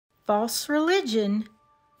false religion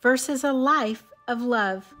versus a life of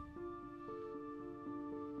love.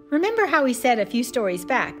 Remember how we said a few stories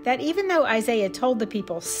back that even though Isaiah told the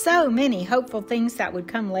people so many hopeful things that would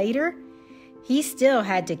come later, he still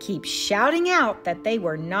had to keep shouting out that they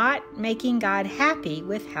were not making God happy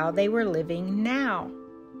with how they were living now.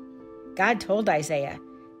 God told Isaiah,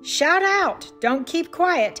 "Shout out, don't keep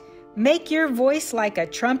quiet. Make your voice like a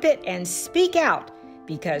trumpet and speak out,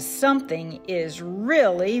 because something is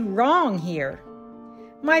really wrong here.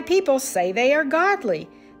 My people say they are godly.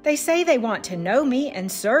 They say they want to know me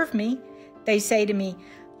and serve me. They say to me,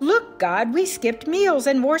 'Look, God, we skipped meals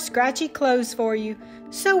and wore scratchy clothes for you.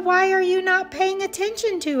 So why are you not paying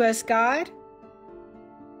attention to us, God?'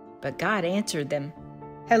 But God answered them,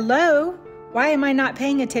 'Hello, why am I not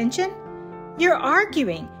paying attention? You're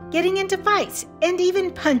arguing, getting into fights, and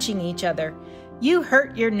even punching each other. You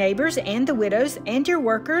hurt your neighbors and the widows and your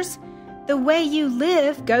workers. The way you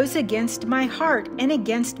live goes against my heart and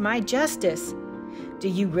against my justice. Do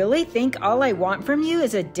you really think all I want from you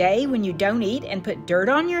is a day when you don't eat and put dirt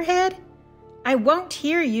on your head? I won't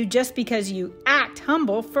hear you just because you act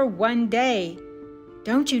humble for one day.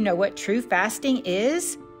 Don't you know what true fasting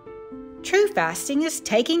is? True fasting is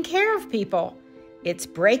taking care of people. It's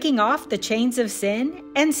breaking off the chains of sin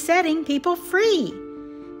and setting people free.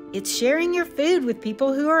 It's sharing your food with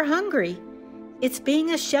people who are hungry. It's being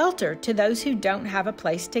a shelter to those who don't have a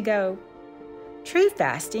place to go. True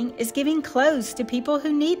fasting is giving clothes to people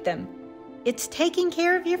who need them. It's taking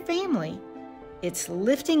care of your family. It's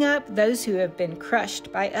lifting up those who have been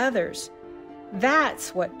crushed by others.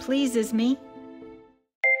 That's what pleases me."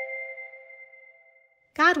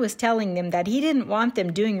 God was telling them that He didn't want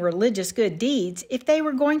them doing religious good deeds if they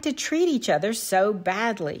were going to treat each other so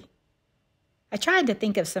badly. I tried to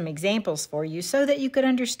think of some examples for you so that you could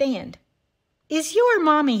understand. Is your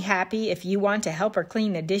mommy happy if you want to help her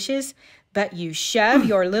clean the dishes, but you shove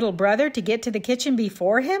your little brother to get to the kitchen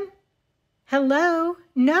before him? Hello?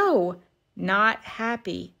 No, not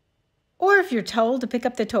happy. Or if you're told to pick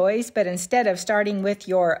up the toys, but instead of starting with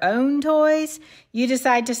your own toys, you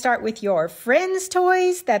decide to start with your friend's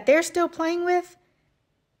toys that they're still playing with?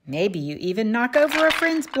 Maybe you even knock over a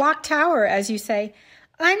friend's block tower as you say,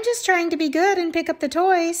 "I'm just trying to be good and pick up the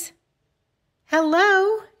toys."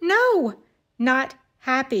 Hello? No, not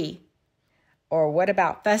happy. Or what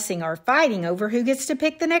about fussing or fighting over who gets to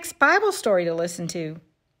pick the next Bible story to listen to?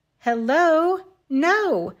 Hello?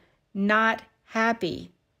 No, not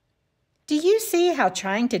happy. Do you see how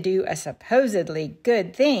trying to do a supposedly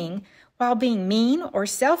good thing while being mean or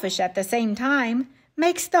selfish at the same time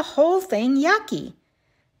makes the whole thing yucky?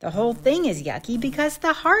 The whole thing is yucky because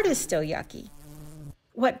the heart is still yucky.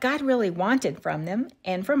 What God really wanted from them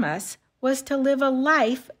and from us was to live a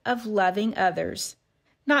life of loving others,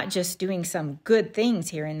 not just doing some good things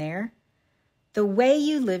here and there. The way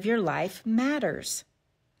you live your life matters.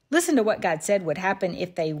 Listen to what God said would happen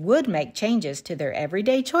if they would make changes to their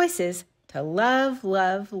everyday choices to love,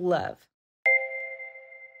 love, love.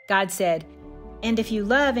 God said, "And if you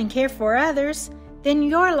love and care for others, then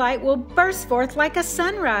your light will burst forth like a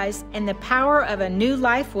sunrise, and the power of a new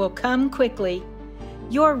life will come quickly.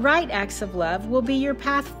 Your right acts of love will be your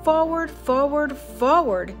path forward, forward,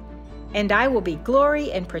 forward, and I will be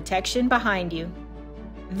glory and protection behind you.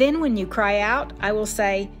 Then when you cry out, I will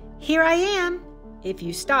say, 'Here I am,' if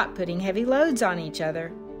you stop putting heavy loads on each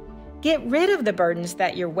other. Get rid of the burdens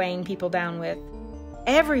that you're weighing people down with.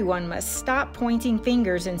 Everyone must stop pointing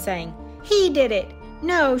fingers and saying, 'He did it,'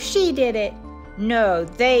 'No, she did it,' 'No,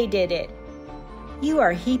 they did it.' You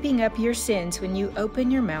are heaping up your sins when you open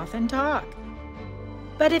your mouth and talk.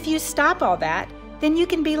 But if you stop all that, then you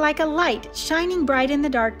can be like a light shining bright in the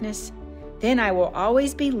darkness. Then I will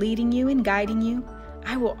always be leading you and guiding you.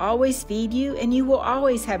 I will always feed you, and you will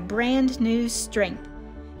always have brand new strength.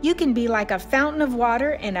 You can be like a fountain of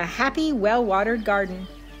water in a happy, well-watered garden.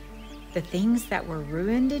 The things that were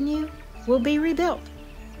ruined in you will be rebuilt,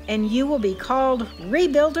 and you will be called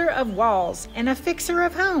rebuilder of walls and a fixer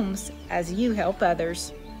of homes as you help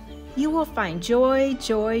others. You will find joy,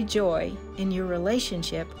 joy, joy in your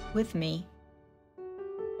relationship with me."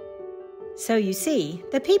 So you see,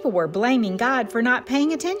 the people were blaming God for not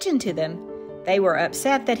paying attention to them. They were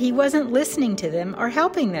upset that He wasn't listening to them or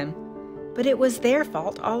helping them. But it was their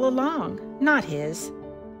fault all along, not His.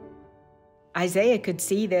 Isaiah could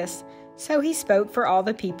see this, so he spoke for all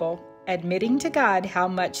the people, admitting to God how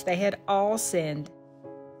much they had all sinned.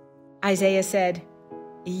 Isaiah said,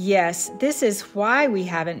 "Yes, this is why we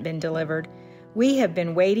haven't been delivered. We have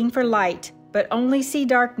been waiting for light, but only see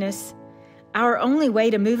darkness. Our only way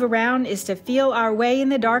to move around is to feel our way in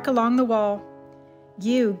the dark along the wall.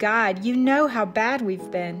 You, God, you know how bad we've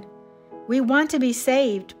been. We want to be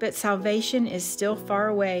saved, but salvation is still far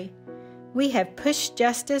away. We have pushed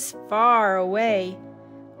justice far away.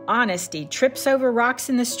 Honesty trips over rocks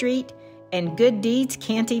in the street, and good deeds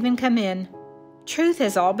can't even come in. Truth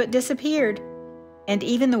has all but disappeared, and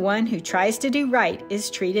even the one who tries to do right is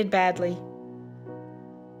treated badly.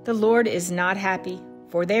 The Lord is not happy,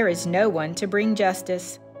 for there is no one to bring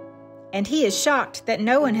justice. And He is shocked that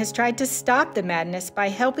no one has tried to stop the madness by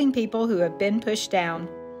helping people who have been pushed down.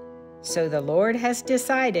 So the Lord has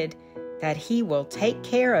decided that He will take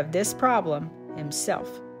care of this problem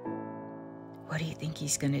Himself. What do you think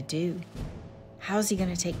He's going to do? How's He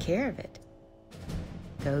going to take care of it?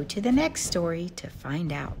 Go to the next story to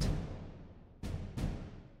find out.